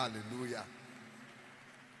Hallelujah.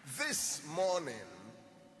 This morning,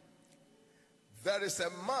 there is a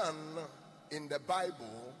man in the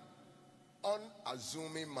Bible,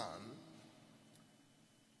 unassuming man,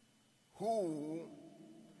 who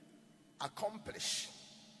accomplished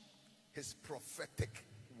his prophetic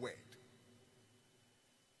word.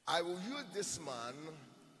 I will use this man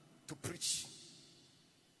to preach,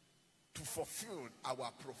 to fulfill our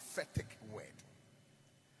prophetic word.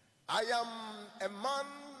 I am a man,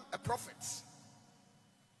 a prophet.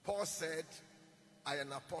 Paul said, I am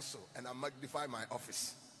an apostle and I magnify my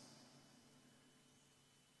office.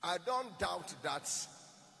 I don't doubt that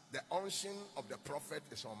the unction of the prophet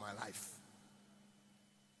is on my life.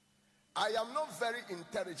 I am not very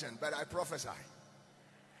intelligent, but I prophesy.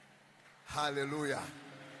 Hallelujah.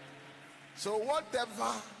 So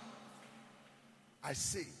whatever I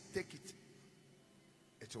say, take it.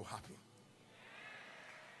 It will happen.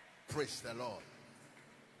 Praise the Lord.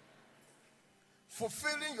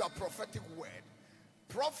 Fulfilling your prophetic word.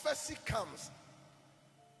 Prophecy comes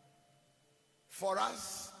for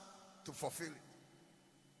us to fulfill it.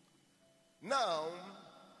 Now,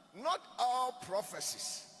 not all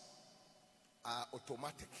prophecies are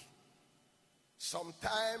automatic.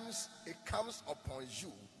 Sometimes it comes upon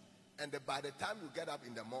you, and by the time you get up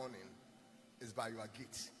in the morning, it's by your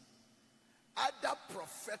gate. Other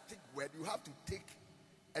prophetic word, you have to take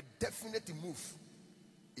a definite move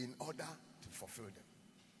in order to fulfill them.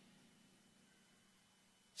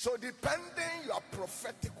 So depending your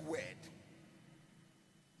prophetic word,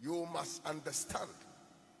 you must understand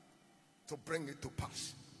to bring it to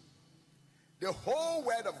pass. The whole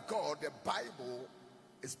word of God, the Bible,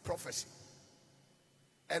 is prophecy.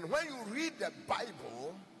 And when you read the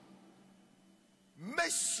Bible,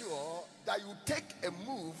 make sure that you take a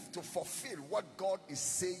move to fulfill what God is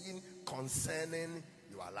saying concerning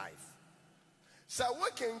your life. So we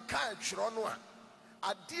can kind chrono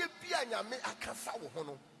a dear pianyame akafa wo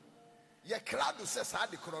hono ye krado says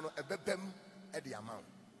had the chrono a bebem at the amount.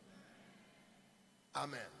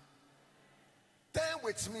 Amen. Turn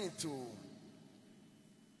with me to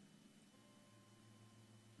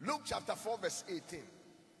Luke chapter 4 verse 18.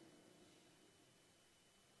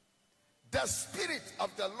 The Spirit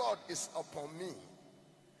of the Lord is upon me,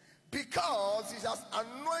 because he has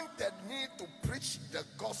anointed me to preach the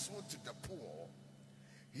gospel to the poor.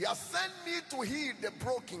 He has sent me to heal the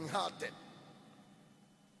brokenhearted,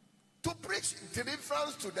 to preach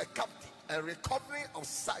deliverance to the captive and recovery of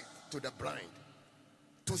sight to the blind,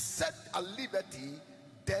 to set at liberty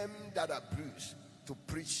them that are bruised, to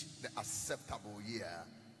preach the acceptable year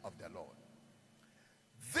of the Lord.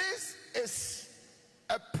 This is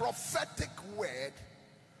a prophetic word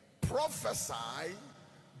prophesied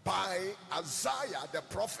by Isaiah the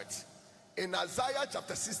prophet in Isaiah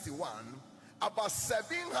chapter 61, about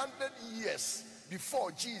 700 years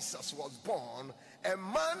before Jesus was born. A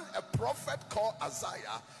man, a prophet called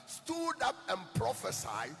Isaiah, stood up and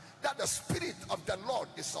prophesied that the Spirit of the Lord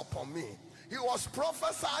is upon me. He was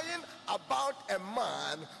prophesying about a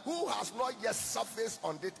man who has not yet surfaced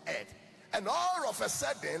on this earth. And all of a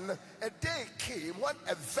sudden, a day came when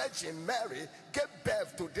a Virgin Mary gave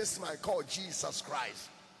birth to this man called Jesus Christ.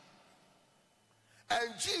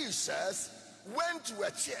 And Jesus went to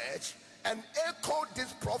a church and echoed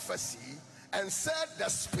this prophecy and said, the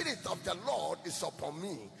Spirit of the Lord is upon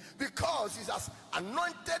me, because he has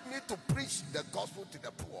anointed me to preach the gospel to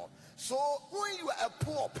the poor. So when you are a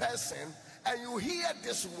poor person and you hear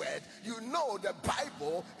this word, you know the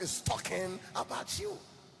Bible is talking about you.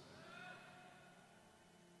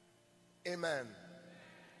 Amen.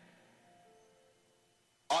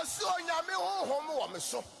 Also, nyame honhom wo me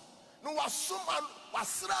so. No wasoma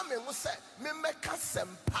wasra me wo se me meka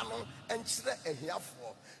sempa no enkyere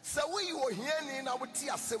ahiafo. Se we wo hiani na wote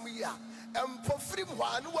asem yi a empofrim ho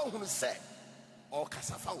anu wahunu se o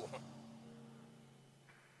kasafa wo ho.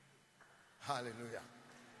 Hallelujah.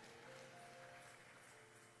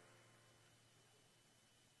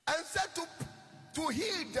 And said to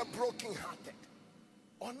heal the brokenhearted.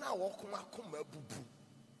 Ona wokuma kuma bubu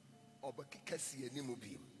obakika si enimu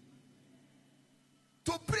bi,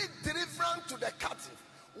 to bring deliverance to the captive.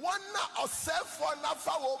 One na osefo na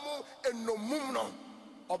fa wo mu enomum no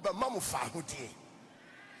obema mu fa hodie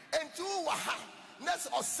entu wa ha nes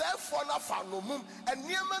osefo na fa nomum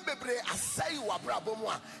eniema bebre asai wa brabo mu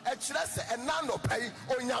a e kire se ena no pai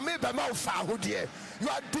onyame bema mu fa hodie.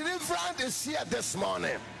 Your deliverance is here this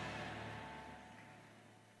morning.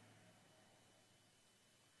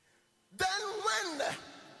 Then when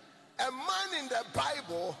a man in the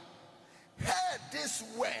Bible heard these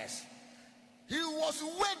words, he was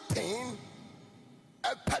waiting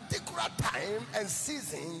a particular time and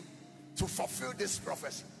season to fulfill this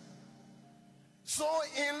prophecy. So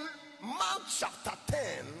in Mark chapter 10,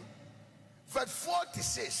 verse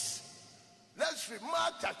 46, let's read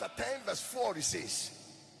Mark chapter 10, verse 46.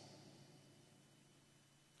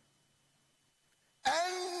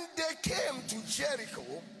 And they came to Jericho.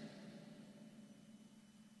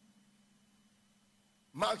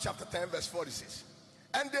 Mark chapter 10, verse 46.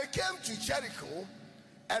 And they came to Jericho,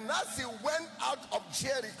 and as he went out of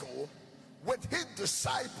Jericho with his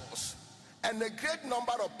disciples and a great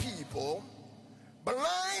number of people,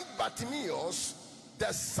 blind Bartimaeus,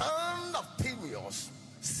 the son of Timaeus,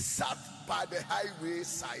 sat by the highway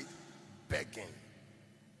side begging.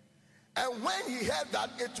 And when he heard that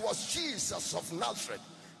it was Jesus of Nazareth,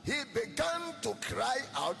 he began to cry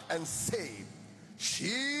out and say,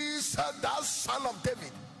 Jesus, thou son of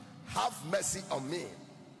David, have mercy on me.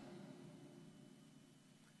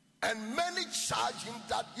 And many charged him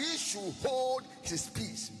that he should hold his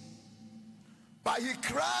peace. But he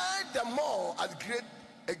cried the more a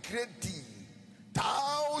great deal,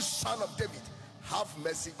 thou son of David, have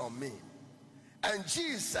mercy on me. And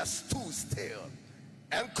Jesus stood still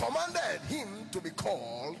and commanded him to be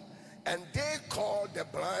called. And they called the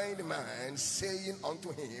blind man, saying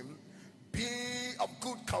unto him, be of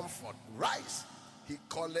good comfort, rise, he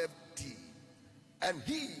calleth thee. And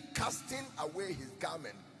he, casting away his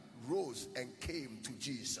garment, rose and came to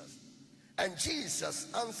Jesus. And Jesus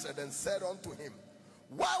answered and said unto him,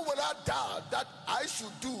 what wilt thou that I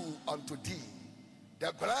should do unto thee?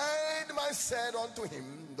 The blind man said unto him,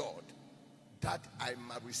 Lord, that I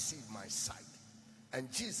might receive my sight.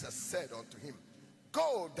 And Jesus said unto him,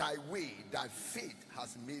 go thy way, thy faith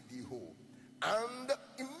has made thee whole. And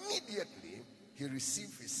immediately he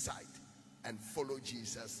received his sight and followed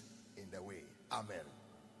Jesus in the way. Amen.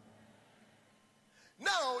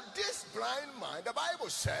 Now this blind man, the Bible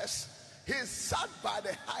says, he sat by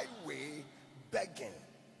the highway begging.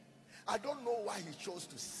 I don't know why he chose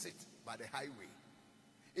to sit by the highway.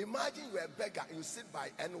 Imagine you're a beggar and you sit by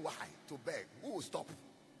NY to beg. Who will stop?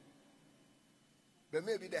 But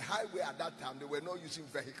maybe the highway at that time, they were not using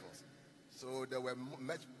vehicles. So there were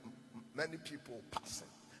many people passing.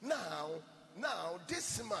 Now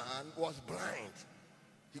this man was blind.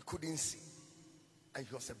 He couldn't see. And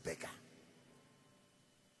he was a beggar.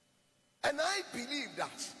 And I believe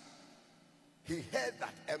that he heard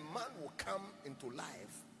that a man will come into life,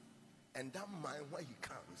 and that man, when he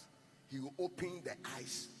comes, he will open the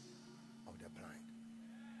eyes of the blind.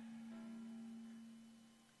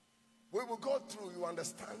 We will go through, you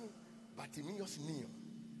understand, Bartimaeus knew.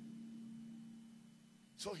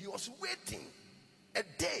 So he was waiting a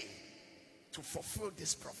day to fulfill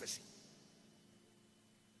this prophecy.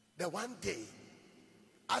 The one day,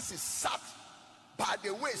 as he sat by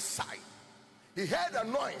the wayside, he heard a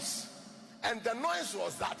noise, and the noise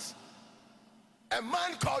was that a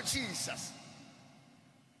man called Jesus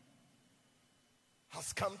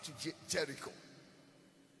has come to Jericho.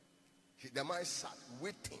 The man sat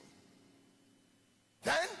waiting.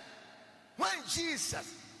 Then, when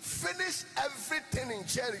Jesus finished everything in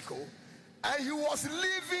Jericho, and he was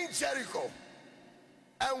leaving Jericho,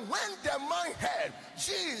 and when the man heard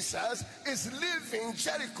Jesus is leaving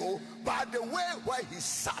Jericho, by the way where he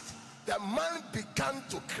sat, the man began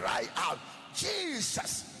to cry out,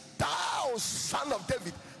 Jesus, thou son of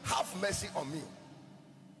David, have mercy on me.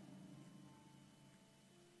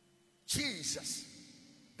 Jesus,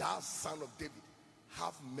 thou son of David,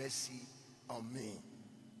 have mercy on me.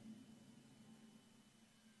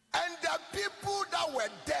 And the people that were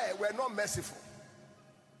there were not merciful.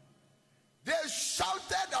 They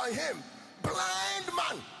shouted on him, blind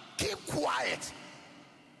man, keep quiet.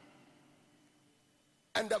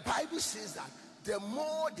 And the Bible says that the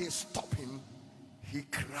more they stopped him, he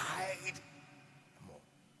cried more.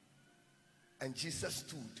 And Jesus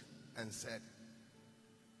stood and said,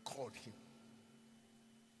 called him.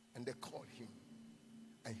 And they called him,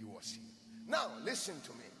 and he was healed. Now listen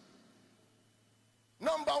to me.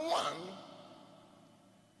 Number one,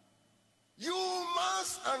 you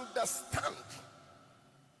must understand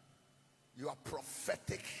your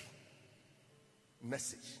prophetic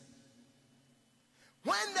message.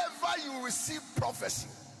 Whenever you receive prophecy,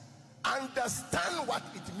 understand what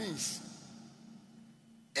it means.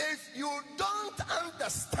 If you don't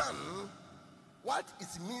understand what it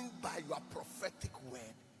means by your prophetic word,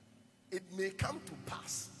 it may come to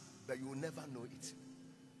pass, but you will never know it.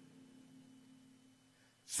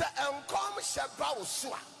 Say enkom sheba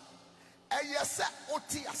osua eye se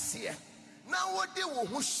oti ase na wodi wo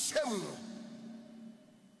hu hyem.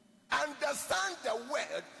 Understand the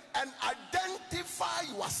word and identify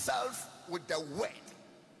yourself with the word.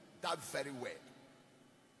 that very word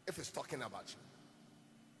if it's talking about you.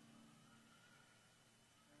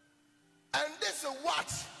 And this is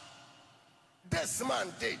what this man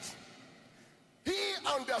did. He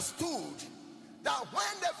understood that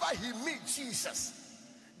whenever he meets Jesus,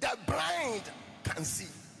 the blind can see.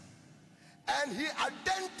 And he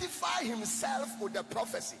identified himself with the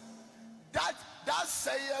prophecy that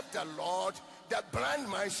saith the Lord, the blind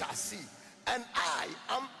man shall see. And I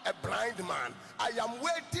am a blind man. I am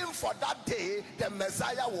waiting for that day the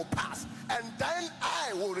Messiah will pass, and then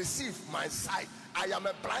I will receive my sight. I am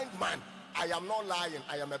a blind man. I am not lying.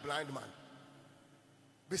 I am a blind man.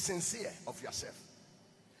 Be sincere of yourself.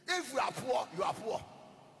 If you are poor, you are poor.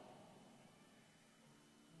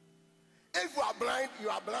 If you are blind, you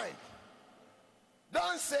are blind.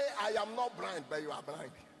 Don't say I am not blind, but you are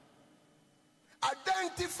blind.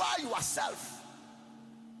 Identify yourself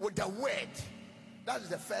with the word. That is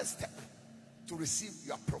the first step to receive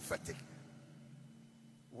your prophetic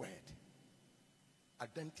word.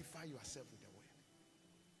 Identify yourself with the word.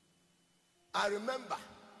 I remember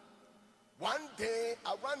one day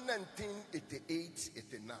around 1988,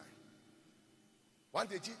 89, one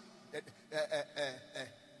day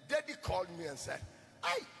Daddy called me and said,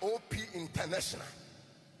 OP International.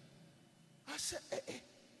 I said,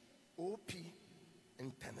 OP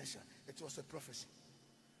International. It was a prophecy.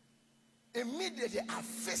 Immediately I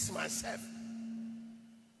faced myself.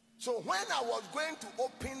 So when I was going to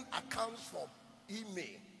open accounts for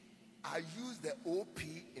email, I used the OP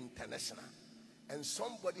International, and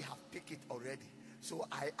somebody have picked it already. So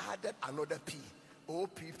I added another P,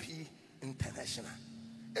 OPP International.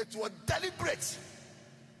 It was deliberate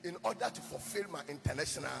in order to fulfill my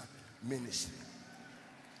international ministry.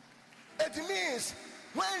 It means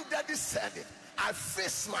when Daddy said it, I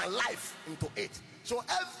faced my life into it. So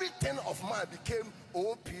everything of mine became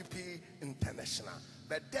OPP International.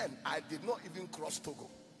 But then I did not even cross Togo.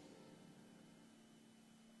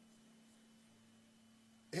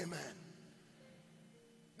 Amen.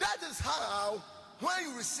 That is how, when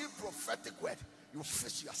you receive prophetic word, you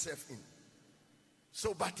face yourself in.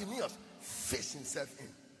 So Bartimaeus faced himself in.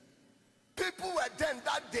 People were then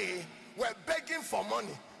that day were begging for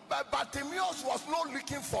money, but Bartimaeus was not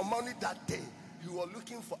looking for money that day. He was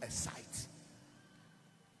looking for a sight.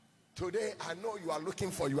 Today I know you are looking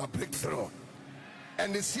for your breakthrough,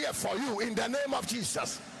 and it's here for you in the name of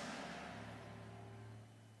Jesus.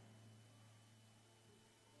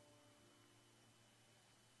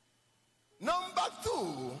 Number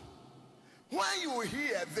two, when you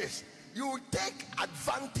hear this, you take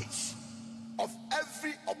advantage of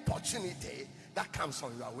every opportunity that comes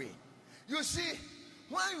on your way. You see,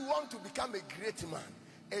 when you want to become a great man,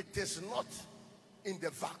 it is not in the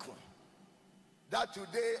vacuum. That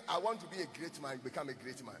today I want to be a great man, you become a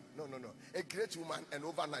great man. No. A great woman, and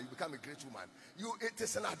overnight you become a great woman. It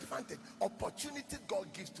is an advantage, opportunity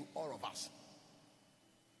God gives to all of us.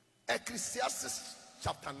 Ecclesiastes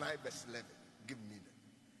chapter 9 verse 11. Give me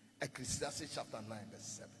that. Ecclesiastes chapter 9 verse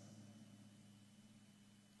 7.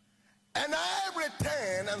 And I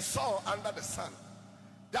returned and saw under the sun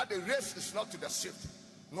that the race is not to the swift,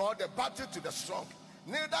 nor the battle to the strong,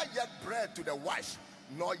 neither yet bread to the wise,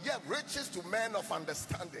 nor yet riches to men of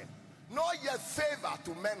understanding, nor yet favor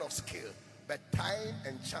to men of skill, but time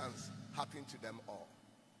and chance happen to them all.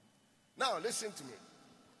 Now listen to me.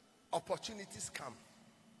 Opportunities come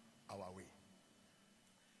our way.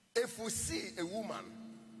 If we see a woman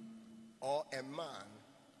or a man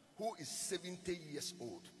who is 70 years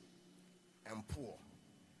old and poor,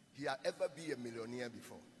 he had ever be a millionaire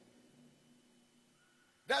before.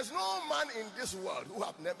 There's no man in this world who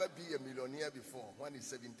have never been a millionaire before when he's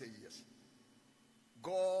 70 years.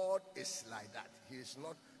 God is like that.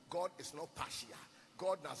 God is not partial.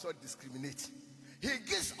 God does not discriminate. He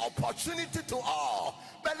gives opportunity to all.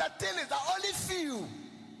 But the thing is that only few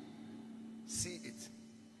see it.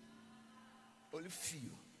 Only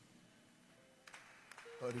few.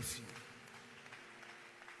 Only few.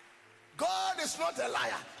 God is not a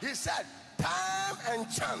liar. He said, time and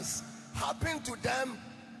chance happen to them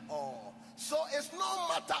all. So it's no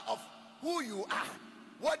matter of who you are,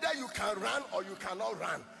 whether you can run or you cannot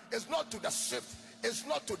run. It's not to the swift, it's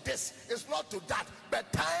not to this, it's not to that,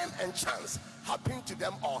 but time and chance happen to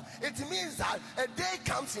them all. It means that a day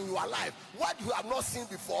comes in your life, what you have not seen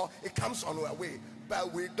before, it comes on your way,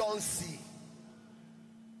 but we don't see.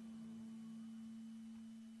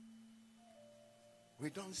 We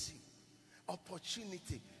don't see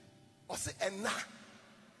opportunity. Or say ena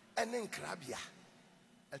enkrabia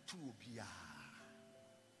etubia.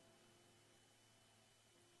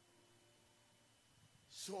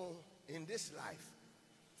 So in this life,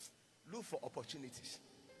 look for opportunities.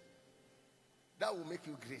 That will make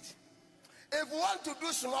you great. If you want to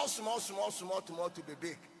do small tomorrow to be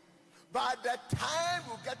big, by the time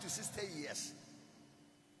you get to 60 years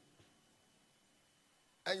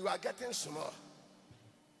and you are getting small,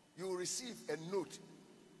 you will receive a note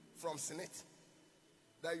from Senate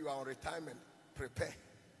that you are on retirement. Prepare.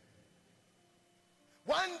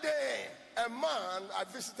 One day, I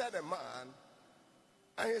visited a man,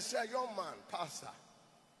 and he said, "Young man, pastor,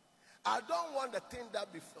 I don't want the thing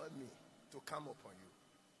that befell me to come upon you.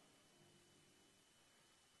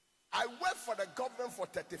 I worked for the government for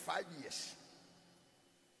 35 years,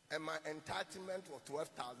 and my entitlement was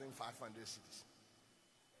 12,500 cedis.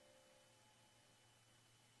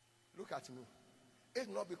 Look at me. It's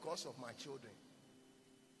not because of my children.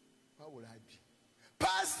 What would I be?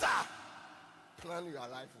 Pastor, plan your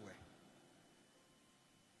life well."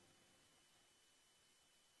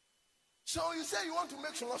 So you say you want to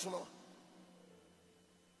make small.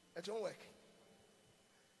 It won't work.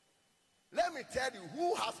 Let me tell you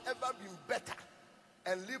who has ever been better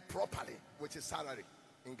and live properly with his salary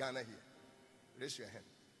in Ghana here. Raise your hand.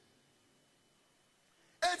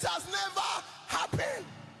 It has never happened,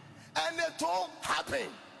 and it won't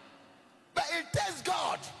happen. But it takes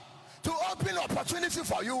God to open opportunity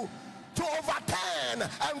for you to overturn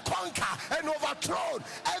and conquer and overthrow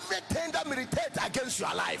everything that militates against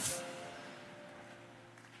your life.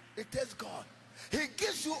 It takes God. He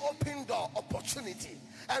gives you open door opportunity,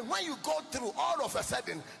 and when you go through, all of a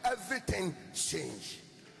sudden everything changes.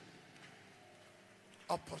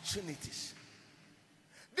 Opportunities.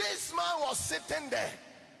 This man was sitting there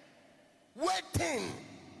waiting.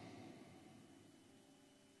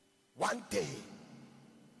 One day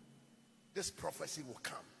this prophecy will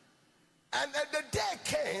come, and the day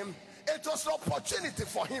came. It was an opportunity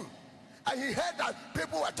for him, and he heard that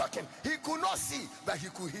people were talking. He could not see, but he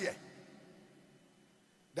could hear.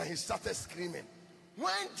 Then he started screaming.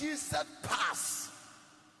 When Jesus passed,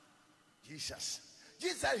 Jesus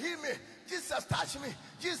heal me, Jesus touch me,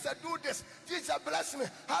 Jesus do this, Jesus bless me,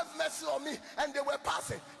 have mercy on me. And they were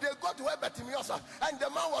passing. They got to where Bartimaeus, and the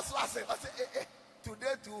man was laughing. I said, hey,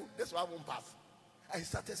 today too, this one won't pass. And he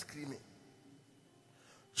started screaming,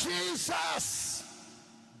 "Jesus,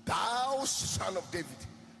 thou son of David,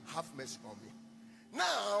 have mercy on me."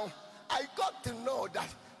 Now, I got to know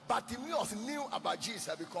that Bartimaeus knew about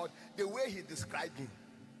Jesus because the way he described him.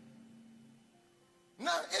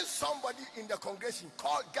 Now, if somebody in the congregation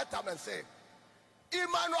get up and say,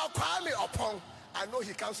 "Emmanuel Oppong," I know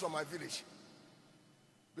he comes from my village,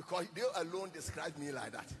 because they alone described me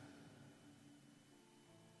like that.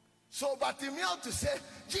 So Bartimaeus to say,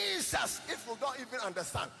 "Jesus," if you don't even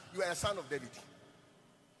understand, you are a son of David.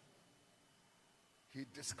 He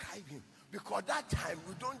described him, because that time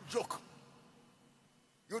we don't joke.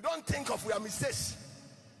 You don't think of your mistakes.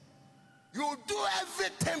 You do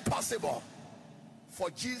everything possible for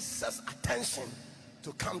Jesus' attention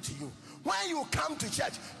to come to you. When you come to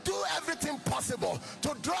church, do everything possible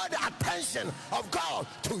to draw the attention of God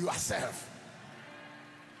to yourself.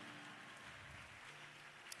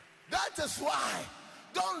 That is why,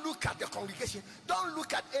 don't look at the congregation, don't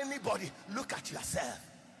look at anybody, look at yourself.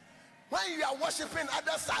 When you are worshiping,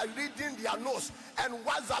 others are reading their notes and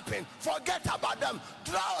WhatsApping. Forget about them.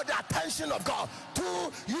 Draw the attention of God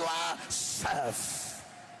to yourself.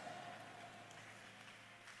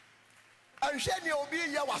 And Shani Obi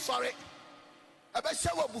was sorry. About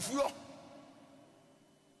Shawa Buffalo.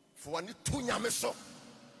 For any Tunyamiso.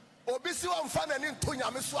 Obisi on fan and in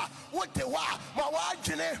Tunyamiswa. What the wa,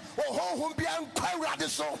 Mawajine, or home be and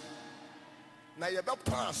Quiradiso. Now you're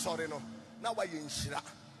about sorry no. Now why you in Shira?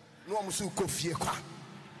 No one will go fear.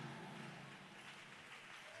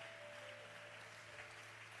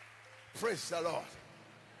 Praise the Lord.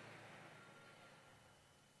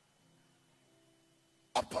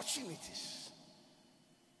 Opportunities.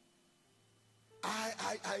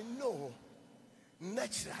 I know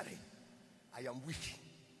naturally I am weak.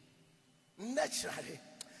 Naturally,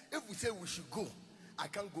 if we say we should go, I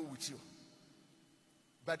can't go with you.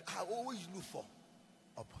 But I always look for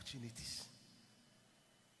opportunities.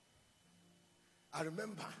 I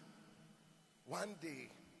remember one day,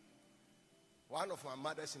 one of my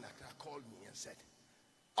mothers in Accra called me and said,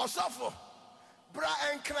 "Osofo, bra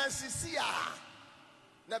enkransisia,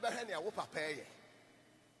 never henia wo papa ye."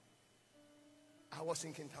 I was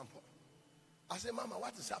thinking Tampo. I said, "Mama,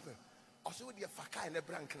 what is happening?" I said, "The faka and the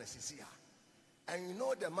bra enkransisia." And you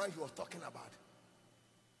know the man he was talking about?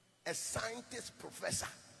 A scientist professor.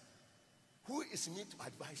 Who is me to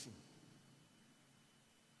advise him?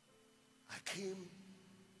 I came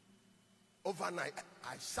overnight.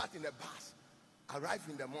 I sat in a bus. Arrived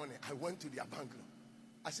in the morning. I went to their bungalow.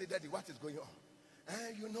 I said, "Daddy, what is going on?"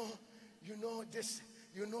 you know this,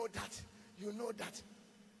 you know that, you know that.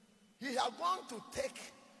 He had gone to take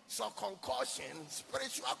some concoction,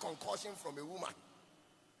 spiritual concoction from a woman.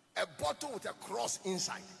 A bottle with a cross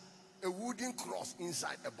inside, a wooden cross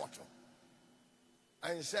inside a bottle.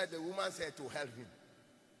 And he said, the woman said to help him.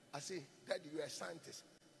 I say, Daddy, you are a scientist.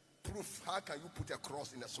 Proof, how can you put a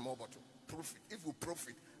cross in a small bottle? Proof it. If you prove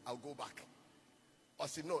it, I'll go back. I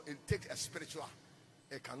said, no, it takes a spiritual.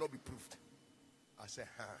 It cannot be proved. I said,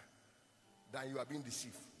 then you are being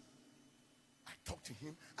deceived. I talked to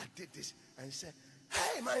him, I did this, and he said,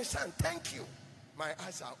 hey, my son, thank you. My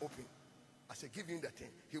eyes are open. I said, give him the thing.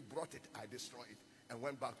 He brought it, I destroyed it, and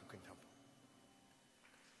went back to Queen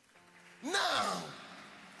Temple. Now,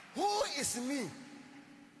 who is me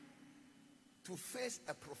to face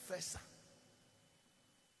a professor?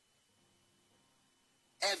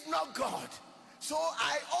 If not God. So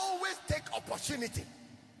I always take opportunity.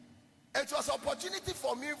 It was opportunity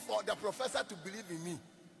for me, for the professor to believe in me.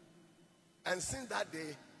 And since that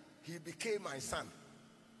day, he became my son.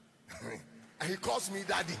 And he calls me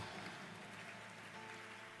daddy.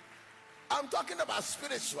 I'm talking about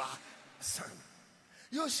spiritual son.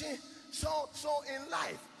 You see, so in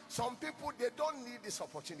life, some people, they don't need this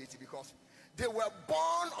opportunity because they were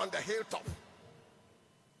born on the hilltop.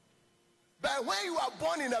 But when you are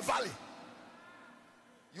born in a valley,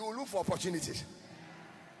 you will look for opportunities.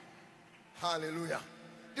 Hallelujah.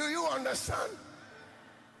 Do you understand?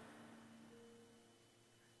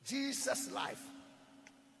 Jesus' life,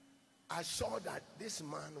 I saw that this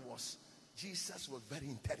man Jesus was very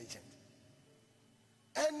intelligent.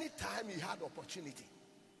 Anytime he had opportunity,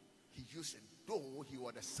 he used it, though he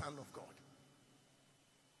was the Son of God.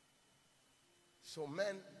 So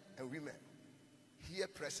men and women here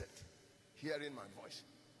present, hearing my voice,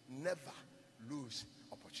 never lose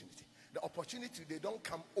opportunity. The opportunity, they don't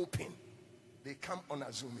come open, they come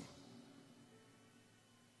unassuming.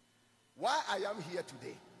 Why I am here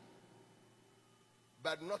today,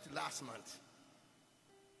 but not last month?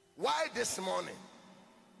 Why this morning,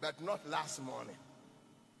 but not last morning?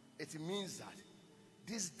 It means that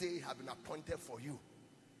this day has been appointed for you.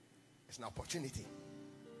 It's an opportunity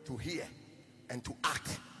to hear and to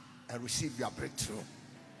act and receive your breakthrough.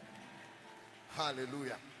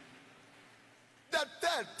 Hallelujah. The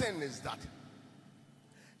third thing is that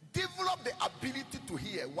develop the ability to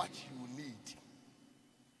hear what you need.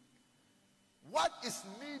 What is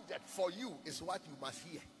needed for you is what you must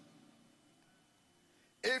hear.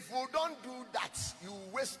 If you don't do that, you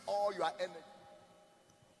waste all your energy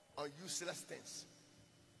on useless things.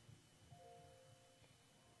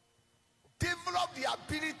 Develop the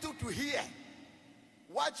ability to hear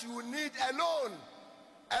what you need alone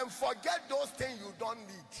and forget those things you don't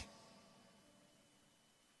need.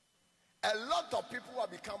 A lot of people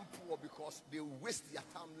have become poor because they waste their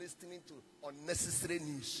time listening to unnecessary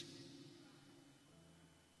news.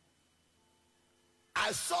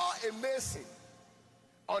 I saw a mason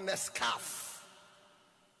on a scarf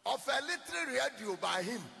of a little radio by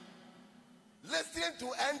him, listening to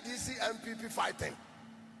NDC MPP fighting.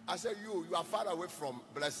 I said, you are far away from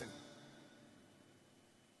blessing.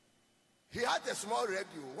 He had a small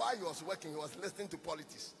radio. While he was working, he was listening to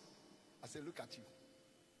politics. I said, look at you.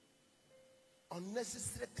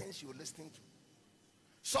 Unnecessary things you're listening to.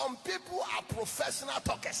 Some people are professional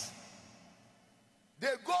talkers. They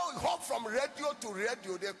go hop from radio to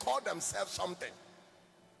radio. They call themselves something.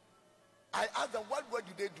 I asked them, what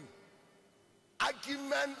do they do?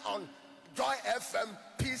 Argument on Joy FM,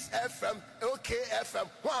 Peace FM, OK FM,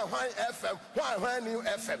 Why FM, Why New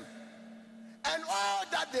FM. And all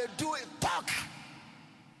that they do is talk.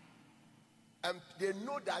 And they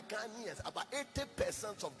know that Ghanaians, about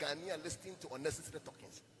 80% of Ghanaians listening to unnecessary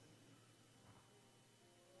talkings.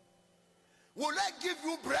 Will I give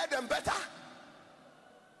you bread and butter?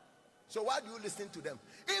 So why do you listen to them?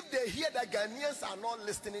 If they hear that Ghanaians are not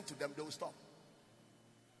listening to them, they will stop.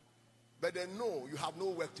 But they know you have no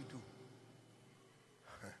work to do.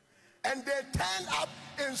 And they turn up,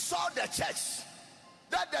 insult the church.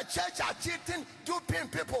 That the church are cheating, duping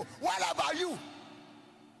people. What about you?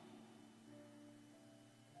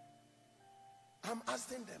 I'm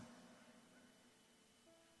asking them.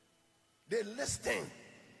 They listen.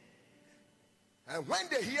 And when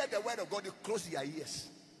they hear the word of God, they close their ears.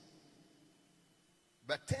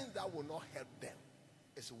 But things that will not help them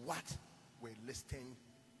is what we're listening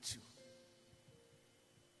to.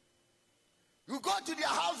 You go to their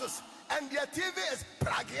houses and their TV is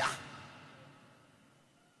Pragya.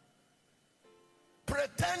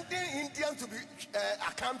 Pretending Indians to be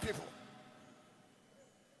Akan people.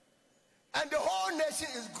 And the whole nation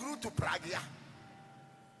is glued to Pragya.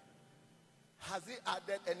 Has it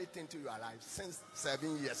added anything to your life since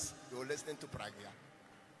 7 years you're listening to Pragya?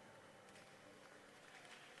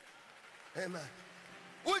 Amen.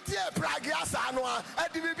 Utie Pragya Sanwa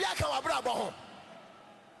and the Bibiaka Wabrabo.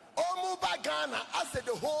 Omuba Ghana, I said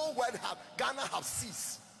the whole world Ghana have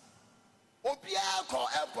ceased. Obia ko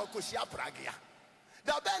Elpo Kushia Pragya.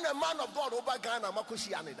 There been a man of God over Ghana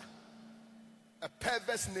Makushianida. A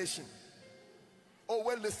perverse nation. Oh,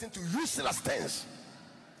 well, listen to useless things.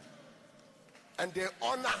 And they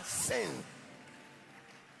honor sin.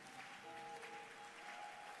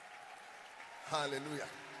 Hallelujah.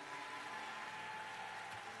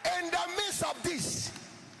 In the midst of this,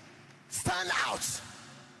 stand out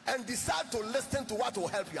and decide to listen to what will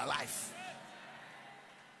help your life.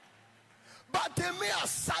 But Emmanuel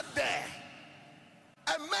sat there,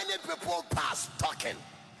 and many people passed talking.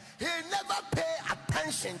 He never paid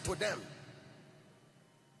attention to them.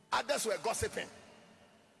 Others were gossiping.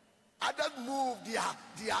 Others moved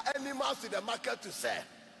their animals to the market to sell.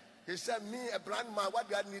 He said, me, a blind man, what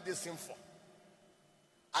do I need this thing for?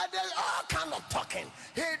 Others, all kind of talking.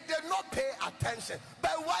 He did not pay attention.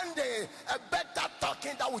 But one day, a better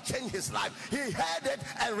talking that would change his life. He heard it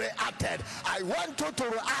and reacted. I want you to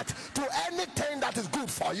react to anything that is good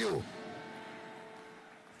for you.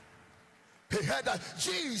 He heard that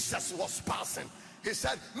Jesus was passing. He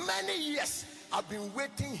said, many years I've been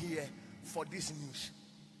waiting here for this news.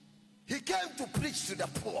 He came to preach to the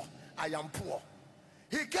poor. I am poor.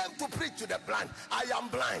 He came to preach to the blind. I am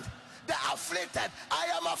blind. The afflicted. I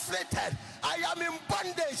am afflicted. I am in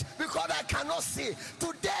bondage because I cannot see.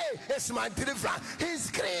 Today is my deliverance. He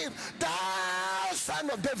screamed, thou son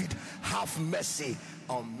of David, have mercy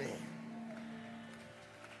on me.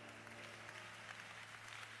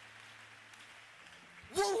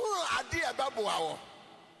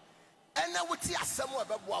 And I would see a somewhere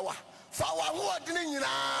about for our word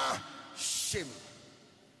shame.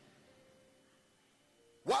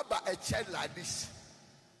 What about a child like this?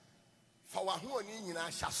 For our who in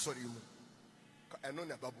a sorry, and no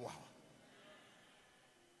never.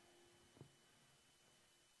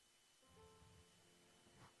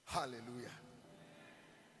 Hallelujah.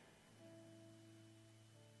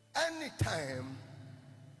 Anytime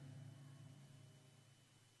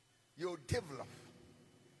you develop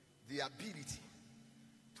the ability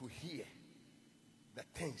to hear the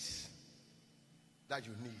things that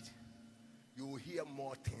you need, you will hear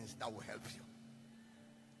more things that will help you.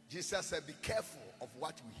 Jesus said, be careful of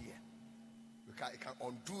what you hear, because it can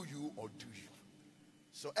undo you or do you.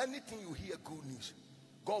 So anything you hear good news,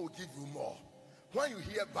 God will give you more. When you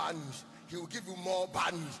hear bad news, he will give you more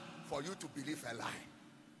bad news for you to believe a lie.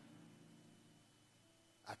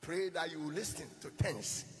 I pray that you will listen to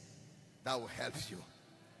things that will help you.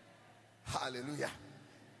 Hallelujah.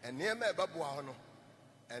 And near me babuano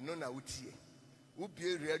and no na utie.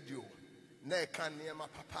 Ubi radio na kan near my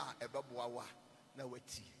papa e babuawa na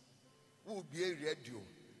wati. Ubi radio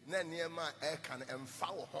na near my ekan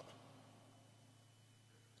emfawo ho.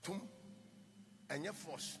 Tum and your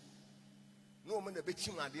force. No man the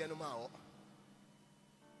betching at the end of my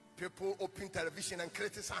people open television and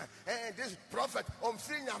criticize. Hey, this prophet on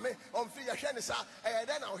free yame on free yashenisa. Hey,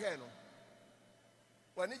 then I'll hear no.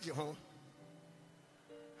 When did you home?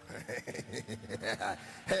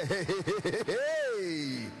 Hey,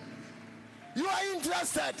 you are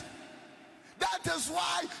interested. That is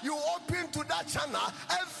why you open to that channel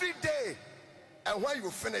every day. And when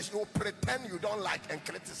you finish, you pretend you don't like and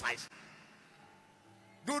criticize.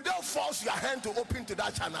 Do they force your hand to open to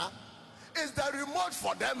that channel? Is the remote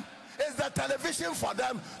for them? Is the television for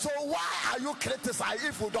them? So why are you criticizing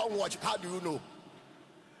if you don't watch? How do you know?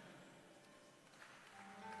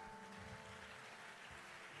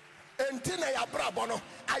 Entina ya brabono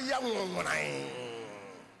ayam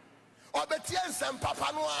obetien sem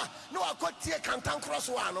papa no akotie kantan cross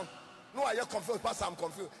one no are you confused? Pastor, I'm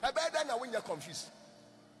confused. I better now when you're confused.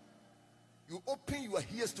 You open your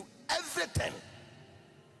ears to everything.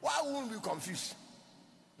 Why won't you confused?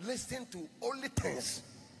 Listen to only things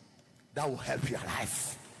that will help your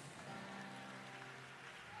life.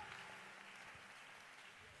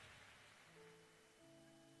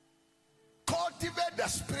 Cultivate the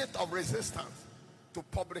spirit of resistance to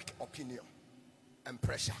public opinion and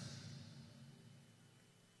pressure.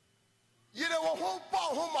 You know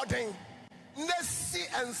who modern Nessie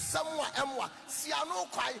and someone emwa siano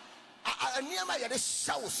kwai near my yet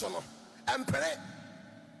show sono and pene.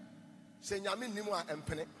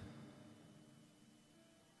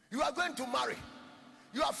 You are going to marry.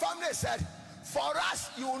 Your family said, for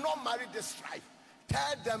us, you will not marry this tribe.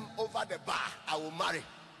 Tell them over the bar, I will marry.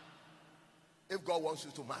 If God wants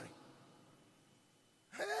you to marry.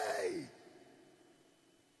 Hey,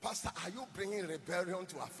 Pastor, are you bringing rebellion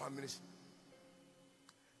to our families?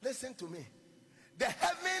 Listen to me. The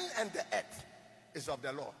heaven and the earth is of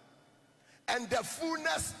the Lord, and the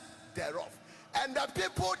fullness thereof, and the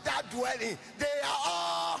people that dwell in, they are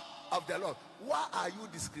all of the Lord. Why are you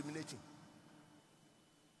discriminating?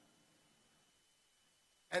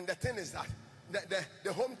 And the thing is that the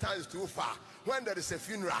hometown is too far. When there is a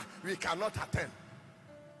funeral, we cannot attend.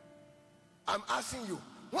 I'm asking you,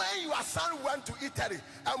 when your son went to Italy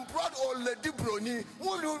and brought old lady Brony,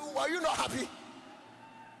 were you not happy?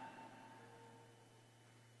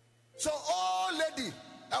 So old lady,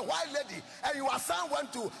 a white lady, and your son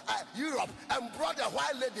went to Europe and brought a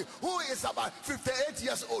white lady who is about 58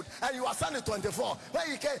 years old, and your son is 24. When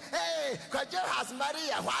you came, hey, Kwajel has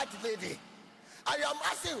married a white lady. I am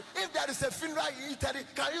asking, if there is a funeral in Italy,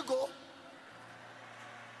 can you go?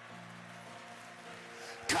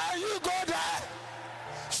 Can you go there?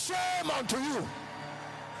 Shame unto you.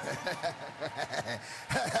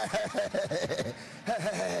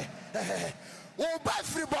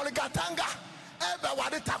 Free Boligatanga.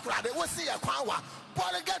 Everybody Takrade. We see a Kwawa.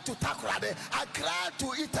 Boligat to Takrade. Accra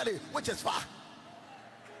to Italy, which is far.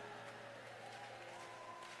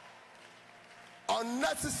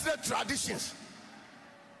 Unnecessary traditions.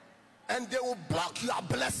 And they will block your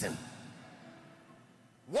blessing.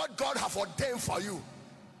 What God has ordained for you,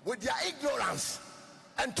 with their ignorance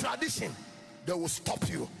and tradition, they will stop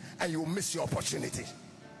you and you will miss your opportunity.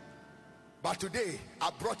 But today,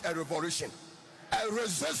 I brought a revolution, a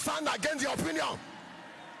resistance against the opinion.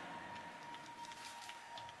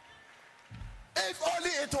 If only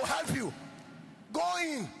it will help you. Go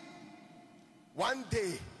in. One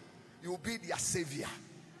day, you will be their savior.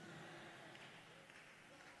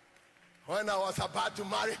 When I was about to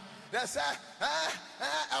marry, they said,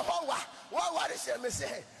 what is it? Me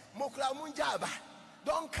say, Mokla Munjaba,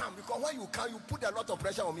 don't come, because when you come, you put a lot of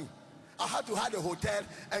pressure on me. I had to have a hotel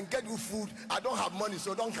and get you food. I don't have money,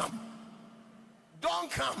 so don't come. Don't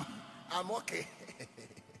come. I'm okay.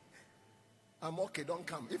 I'm okay, don't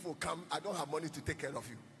come. If you come, I don't have money to take care of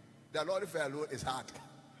you. The Lord for alone is hard.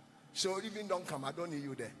 So even don't come, I don't need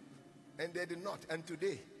you there. And they did not. And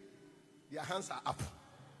today, their hands are up.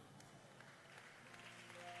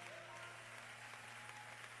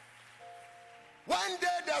 One day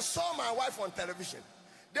they saw my wife on television.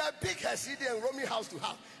 They pick her CD and roam me house to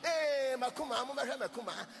house. Hey, Makuma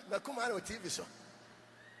on TV show.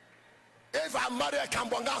 If I'm married a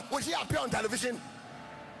Kambonga, will she appear on television?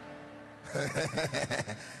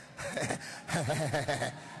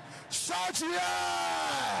 Shout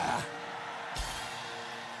yeah!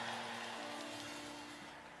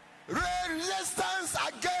 Resistance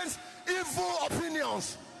against evil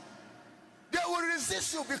opinions. They will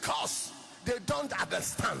resist you because they don't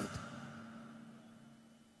understand.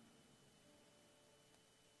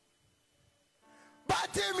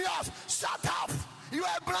 Bartimaeus, shut up. You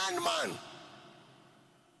are a blind man.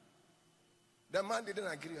 The man didn't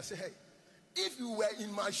agree. I said, hey, if you were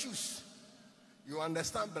in my shoes, you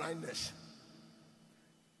understand blindness.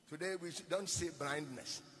 Today we don't say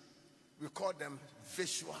blindness. We call them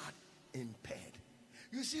visual impaired.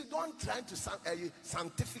 You see, don't try to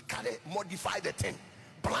scientifically modify the thing.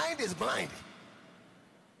 Blind is blind.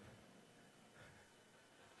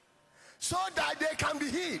 So that they can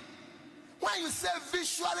be healed. When you say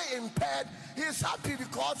visually impaired, he's happy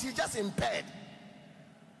because he's just impaired.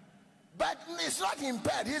 But he's not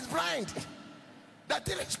impaired, he's blind. That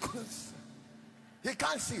thing is good. He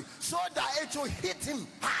can't see. So that it will hit him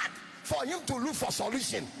hard for him to look for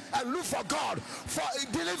solution and look for God for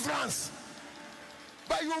deliverance.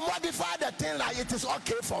 But you modify the thing like it is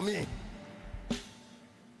okay for me.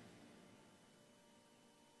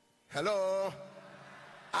 Hello?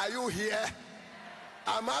 Are you here?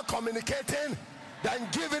 Am I communicating? Then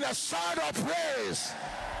giving a shout of praise.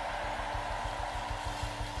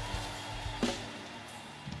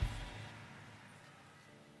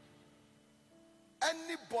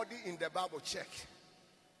 Anybody in the Bible check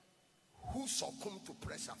who succumbed to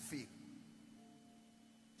pressure fail.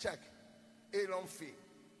 Check. Aaron failed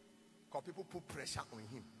because people put pressure on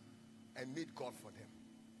him and made God for them.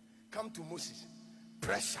 Come to Moses.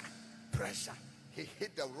 Pressure. He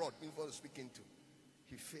hit the rod before speaking to.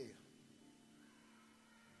 He failed.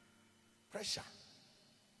 Pressure.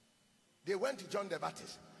 They went to John the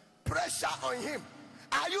Baptist. Pressure on him.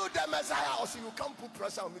 Are you the Messiah? Or say you can't put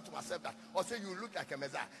pressure on me to accept that. Or say you look like a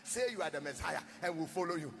Messiah. Say you are the Messiah and we'll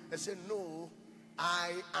follow you. They say no,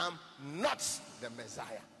 I am not the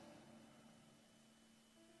Messiah.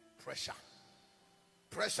 Pressure.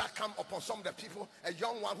 Pressure come upon some of the people, a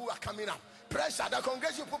young one who are coming up. Pressure, the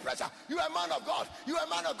congregation put pressure. You are a man of God. You are a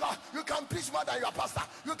man of God. You can preach more than your pastor.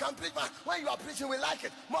 You can preach more. When you are preaching, we like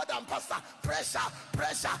it more than pastor. Pressure,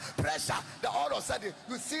 pressure, pressure. The all of a sudden,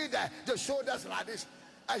 you see the shoulders like this.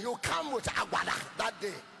 And you come with Agbada that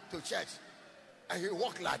day to church. And you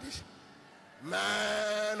walk like this.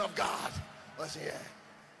 Man of God. I say, yeah.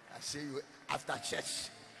 I see you after church.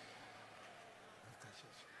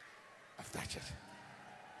 After church.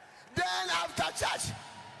 Then after church,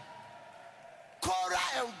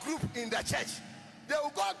 Korah and group in the church, they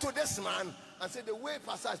will go to this man and say, the way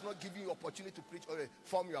pastor is not giving you opportunity to preach, or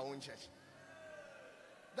form your own church.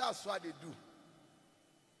 That's what they do.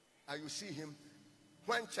 And you see him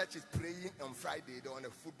when church is praying on Friday, they're on a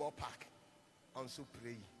football park also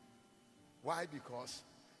praying. Why? Because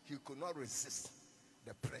he could not resist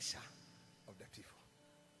the pressure of the people.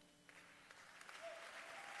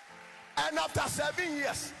 And after 7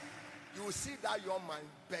 years, you will see that young man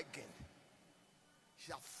begging.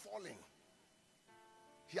 He has fallen.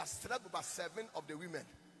 He has slept with about 7 of the women.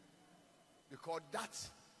 Because that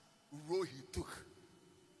role he took,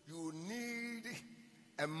 you need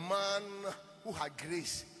a man who had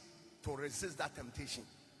grace to resist that temptation.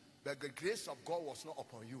 But the grace of God was not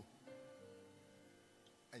upon you.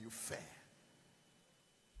 And you fell.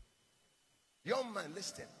 Young man,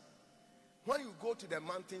 listen. When you go to the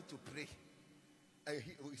mountain to pray, and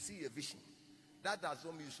you see a vision, that does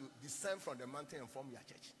not mean you should descend from the mountain and form your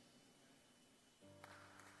church.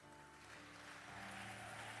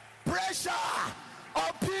 Pressure,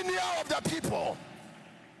 opinion of the people.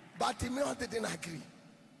 But Emmanuel didn't agree.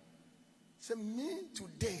 So me,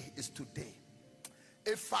 today is today.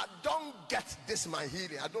 If I don't get this my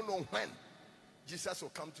healing, I don't know when Jesus will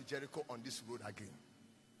come to Jericho on this road again.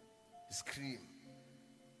 He screamed.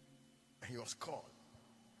 And he was called.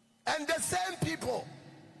 And the same people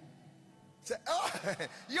say, oh,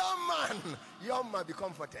 young man, be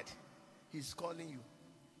comforted. He's calling you.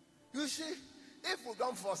 You see, if we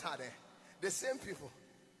don't force her there, the same people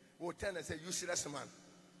will turn and say, useless man.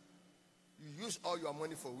 You use all your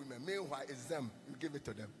money for women. Meanwhile, it's them. You give it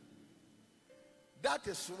to them. That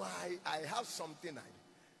is why I have something.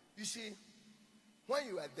 You see, when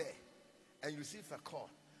you are there and you see a call,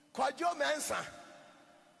 Kwajo Mensa,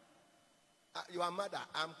 your mother,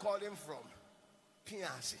 I'm calling from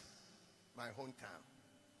Piansi, my hometown.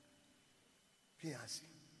 Piansi,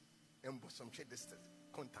 in Bosomche district,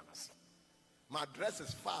 Contanas. My address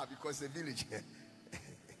is far because it's a village.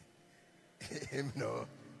 Amen.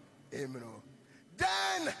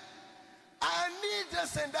 Then I need to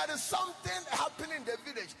say there is something happening in the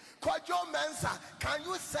village. Kwajo Mensa, can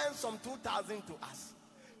you send some 2,000 to us?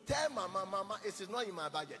 Tell Mama, it is not in my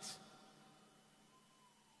budget.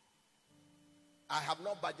 I have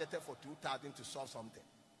not budgeted for 2,000 to solve something.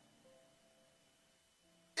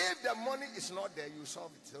 If the money is not there, you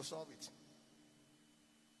solve it. You'll solve it.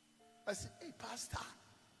 I said, hey, Pastor,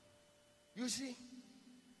 you see,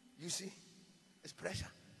 it's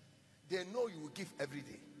pressure. They know you will give every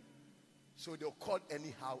day. So they'll call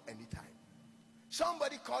anyhow, anytime.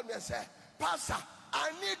 Somebody called me and said, Pastor,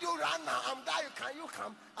 I need you right now. I'm dying. Can you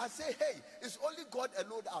come? I say, hey, it's only God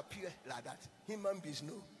alone that appear like that. Human beings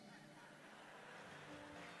know.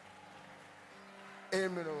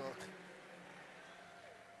 Amen.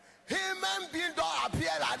 Human beings don't appear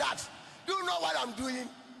like that. Do you know what I'm doing?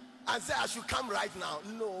 And say I should come right now.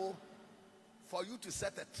 No. For you to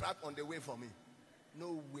set a trap on the way for me.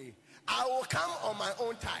 No way. I will come on my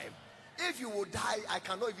own time. If you will die, I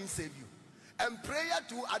cannot even save you. And prayer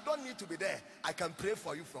too, I don't need to be there. I can pray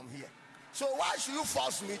for you from here. So why should you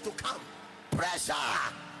force me to come? Pressure.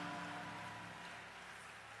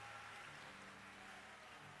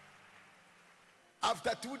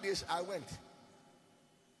 After 2 days, I went.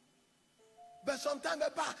 But sometimes,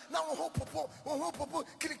 now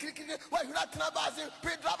why you not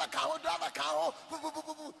drive a car.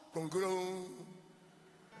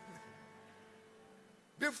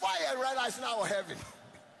 Before I realize now heaven,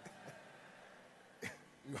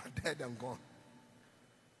 you are dead and gone.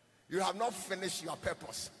 You have not finished your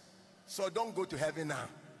purpose. So don't go to heaven now.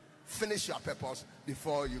 Finish your purpose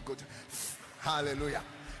before you go to. Hallelujah.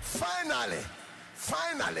 Finally,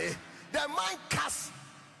 the man cast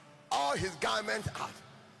all his garments out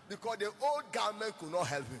because the old garment could not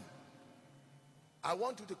help him. I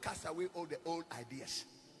want you to cast away all the old ideas.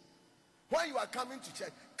 When you are coming to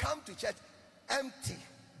church, come to church empty,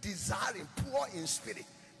 desiring, poor in spirit,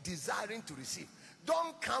 desiring to receive.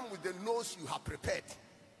 Don't come with the nose you have prepared.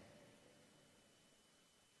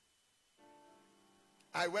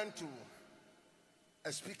 I went to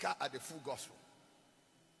a speaker at the Full Gospel.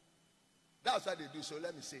 That's what they do. So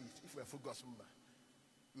let me say it. If we're full gospel,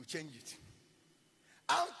 you change it.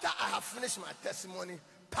 After I have finished my testimony,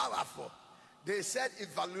 powerful, they said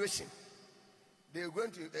evaluation. They're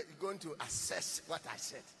going to assess what I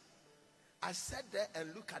said. I sat there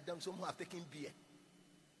and look at them. Some who have taken beer,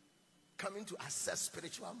 coming to assess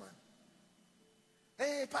spiritual man.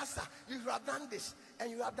 Hey, pastor, you have done this, and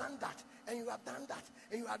you have done that, and you have done that,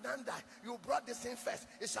 and you have done that. You brought this in first.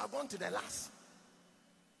 It shall go on to the last.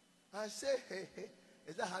 I say, hey,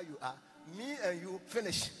 is that how you are? Me and you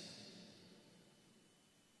finish.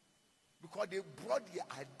 Because they brought their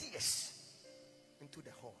ideas into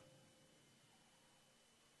the hall.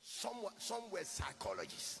 Some were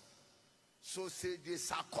psychologists. So say they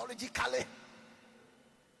psychologically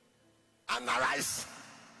analyze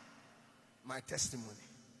my testimony.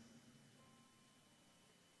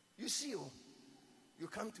 You see, you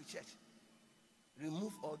come to church,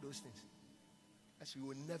 remove all those things, as you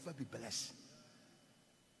will never be blessed.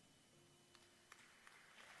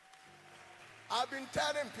 I've been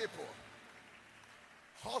telling people,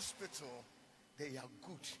 hospital, they are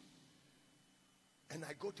good. And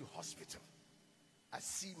I go to hospital. I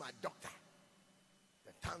see my doctor.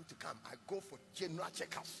 The time to come, I go for general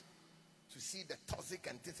checkups to see the toxic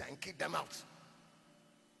and things and keep them out.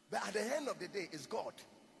 But at the end of the day, it's God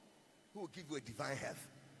who will give you a divine health.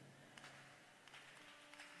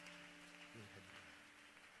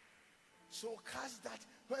 So cast that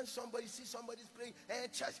when somebody sees somebody's praying and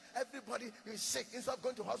church, everybody is sick. Instead of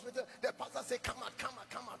going to hospital, the pastor say, come out, come out,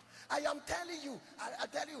 come out. I am telling you, I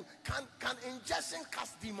tell you, can injection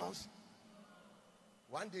cast demons?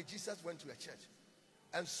 One day Jesus went to a church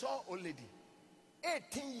and saw a lady,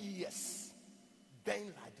 18 years,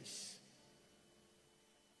 bent like this.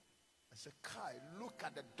 I said, Kai, look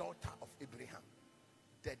at the daughter of Abraham.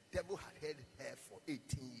 The devil had held her for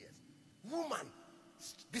 18 years. Woman,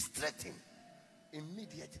 be straightened.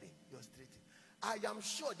 Immediately, you're straightened. I am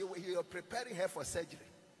sure they were preparing her for surgery.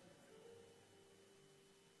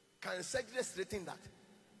 Can surgery straighten that?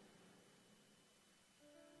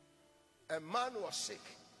 A man was sick.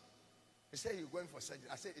 He said he's going for surgery.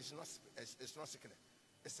 I said it's not sickness.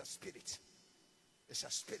 It's a spirit. It's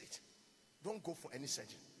a spirit. Don't go for any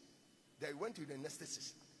surgery. They went to the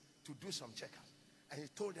anesthetist to do some checkups. And he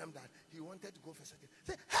told them that he wanted to go for surgery.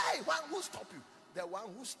 Say, hey, one who stopped you? The one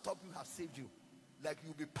who stopped you has saved you. Like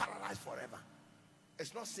you'll be paralyzed forever.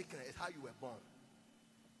 It's not sickness, it's how you were born.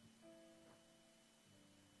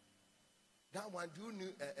 That one, do you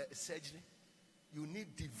need a surgery? You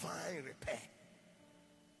need divine repair.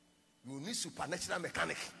 You need supernatural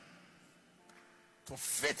mechanic to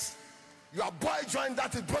fit your boy joint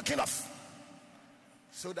that is broken off,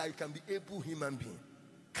 so that you can be able human being.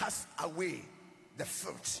 Cast away the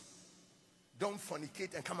filth. Don't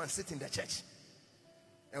fornicate and come and sit in the church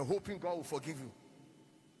and hoping God will forgive you.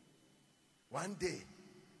 One day,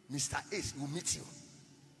 Mr. Ace will meet you,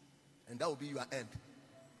 and that will be your end.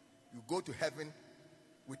 You go to heaven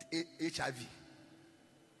with HIV.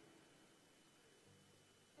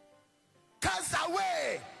 Cast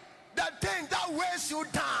away the thing that weighs you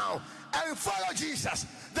down and follow Jesus.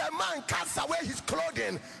 The man cast away his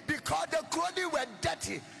clothing because the clothing were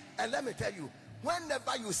dirty. And let me tell you,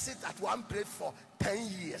 whenever you sit at one place for 10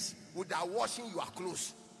 years without washing your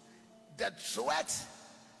clothes, the sweat,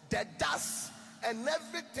 the dust, and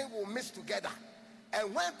everything will mix together.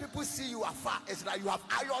 And when people see you afar, it's like you have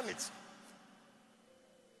ironed it.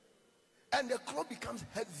 And the cloth becomes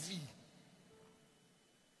heavy.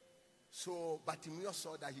 So Bartimaeus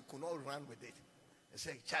saw that he could not run with it. He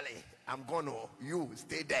said, Charlie, I'm gonna, you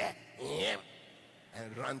stay there.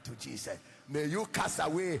 And run to Jesus. May you cast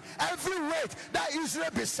away every weight that Israel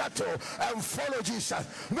be settled and follow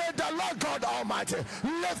Jesus. May the Lord God Almighty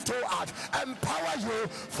lift you out, empower you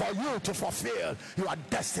for you to fulfill your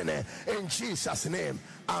destiny. In Jesus' name,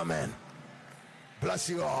 amen. Bless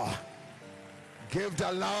you all. Give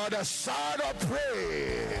the Lord a shout of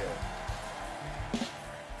praise.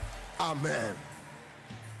 Amen.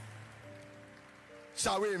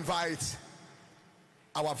 Shall we invite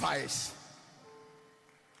our vice?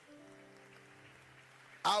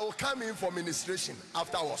 I will come in for ministration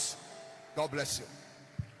afterwards. God bless you.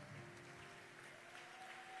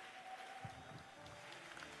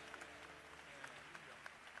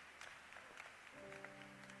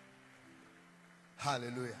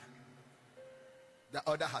 Hallelujah. The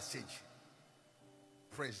order has changed.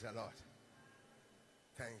 Praise the Lord.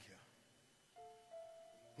 Thank you.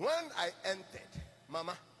 When I entered,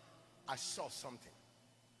 Mama, I saw something.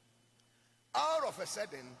 All of a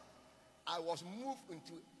sudden, I was moved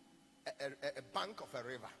into a bank of a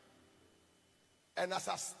river. And as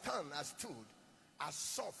I stood, I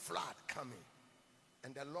saw flood coming.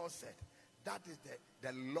 And the Lord said, that is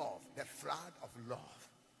the love, the flood of love.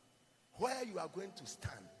 Where you are going to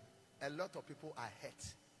stand, a lot of people are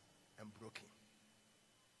hurt and broken.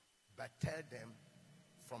 But tell them,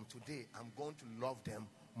 from today, I'm going to love them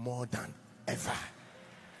more than ever.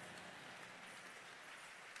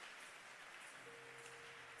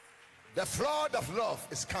 The flood of love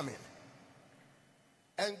is coming.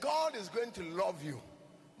 And God is going to love you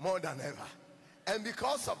more than ever. And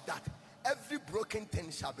because of that, every broken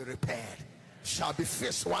thing shall be repaired, shall be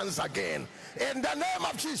fixed once again. In the name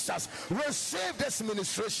of Jesus, receive this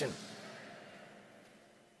ministration.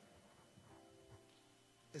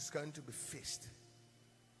 It's going to be fixed.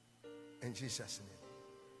 In Jesus' name.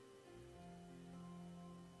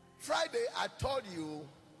 Friday, I told you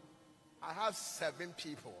I have 7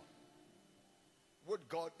 people what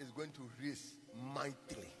God is going to raise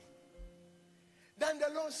mightily. Then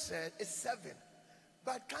the Lord said, it's 7.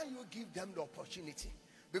 But can you give them the opportunity?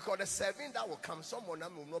 Because the 7 that will come, some of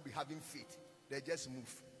them will not be having faith. They just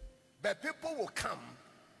move. But people will come,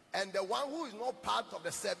 and the one who is not part of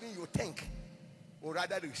the 7 you think will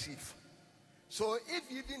rather receive. So if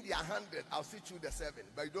even they are 100, I'll see through the 7.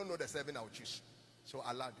 But you don't know the 7 I'll choose. So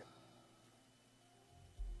allow them.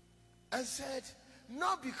 I said,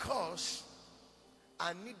 not because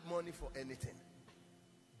I need money for anything,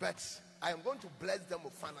 but I am going to bless them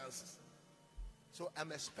with finances. So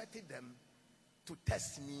I'm expecting them to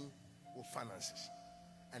test me with finances,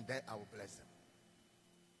 and then I will bless them.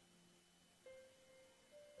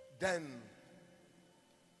 Then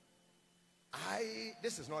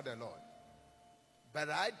this is not the Lord, but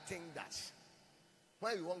I think that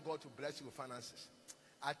when you want God to bless you with finances,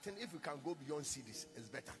 I think if you can go beyond cities, it's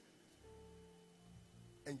better,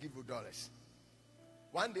 and give you dollars.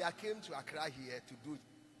 One day I came to Accra here to do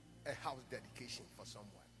a house dedication for someone.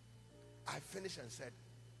 I finished and said,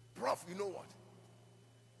 Prof, you know what?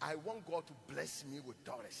 I want God to bless me with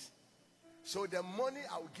dollars. So the money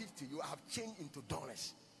I will give to you, I have changed into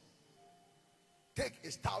dollars. Take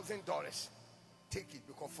is $1,000. Take it,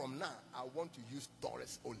 because from now I want to use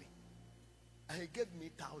dollars only. And he gave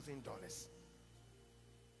me $1,000.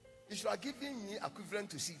 You should have given me equivalent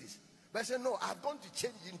to cedis. But I said, no, I'm going to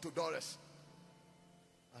change it into dollars.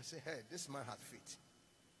 I said, hey, this man has faith.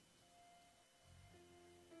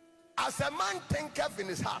 As a man thinketh in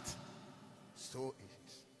his heart, so it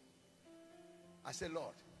is. I said,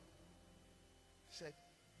 Lord, he said,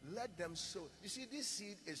 let them sow. You see, this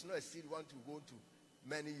seed is not a seed you want to go to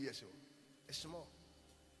many years old. It's small.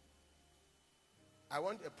 I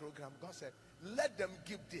want a program. God said, let them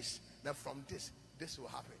give this. Now from this will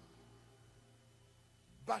happen.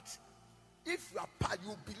 But if you are part,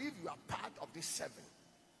 you believe you are part of this 7.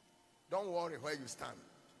 Don't worry where you stand.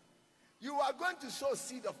 You are going to sow a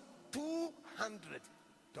seed of $200.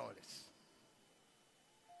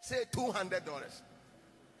 Say $200.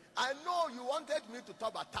 I know you wanted me to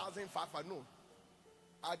talk about 1,500. No,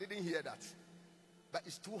 I didn't hear that. But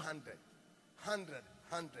it's 200, 100,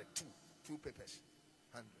 100, 2 papers,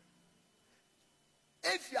 100.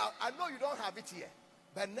 If you are, I know you don't have it here,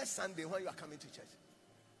 but next Sunday when you are coming to church,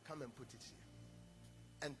 come and put it here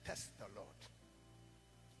and test the Lord.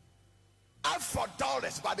 Ask for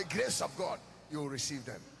dollars. By the grace of God, you will receive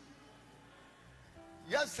them.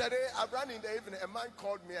 Yesterday, I ran in the evening. A man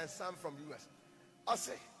called me, and son from US. I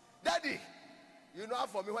say, Daddy, you know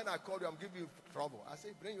for me when I call you, I'm giving you trouble. I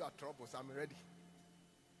say, bring your troubles. I'm ready.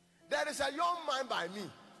 There is a young man by me.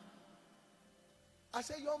 I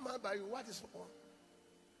say, young man by you, what is wrong?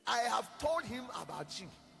 I have told him about you.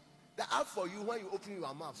 That for you, when you open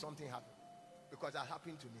your mouth, something happened. Because that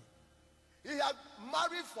happened to me. He had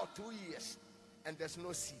married for 2 years and there's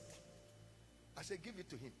no seed. I said, give it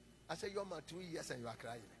to him. I said, you're married 2 years and you are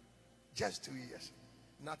crying. Just 2 years.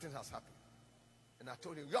 Nothing has happened. And I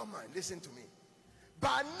told him, your man, listen to me.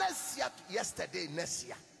 By next year, next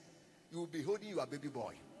year, you will be holding your baby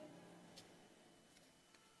boy.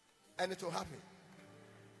 And it will happen.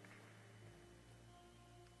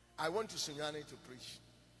 I went to Sunyani to preach.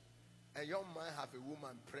 A young man have a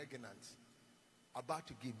woman pregnant, about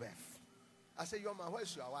to give birth. I said, young man,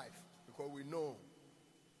 where's your wife? Because we know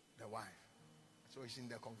the wife. So he's in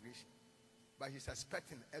the congregation. But he's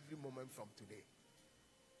expecting every moment from today.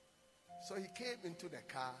 So he came into the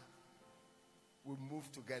car. We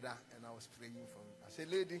moved together and I was praying for him. I said,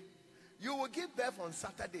 lady, you will give birth on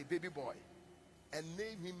Saturday, baby boy. And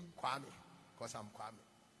name him Kwame, because I'm Kwame.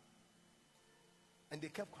 And they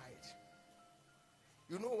kept quiet.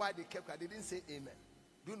 You know why they kept quiet? They didn't say amen.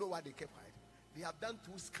 Do you know why they kept quiet? They have done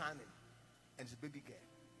 2 scanning and it's a baby girl.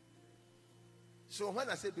 So when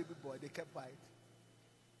I say baby boy, they kept quiet.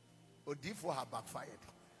 Odifo had backfired.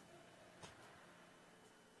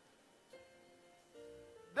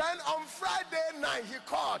 Then on Friday night, he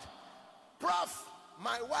called. Prof,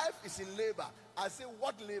 my wife is in labor. I said,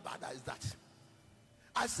 what labor is that?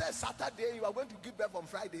 I said, Saturday, you are going to give birth on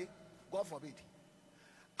Friday. God forbid.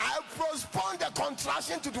 I postponed the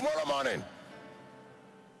contraction to tomorrow morning.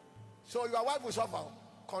 So your wife will suffer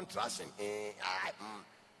contraction.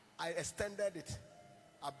 I extended it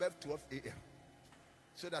above 12 a.m.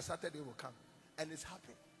 so that Saturday will come. And it's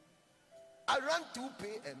happening. Around 2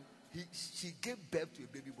 p.m., she gave birth to a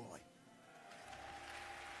baby boy.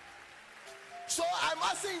 So I'm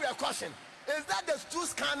asking you a question. Is that the two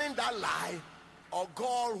scanning that lie? Or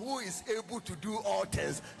God who is able to do all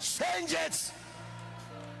things? Change it.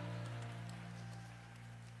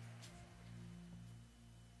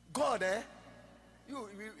 God,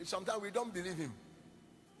 sometimes we don't believe him.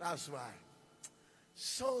 That's why.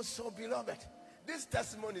 So beloved, these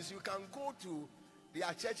testimonies, you can go to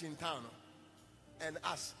their church in town and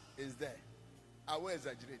ask, is there? I will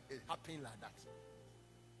exaggerate. It happened like that.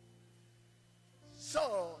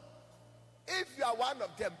 So, if you are one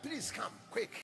of them, please come quick.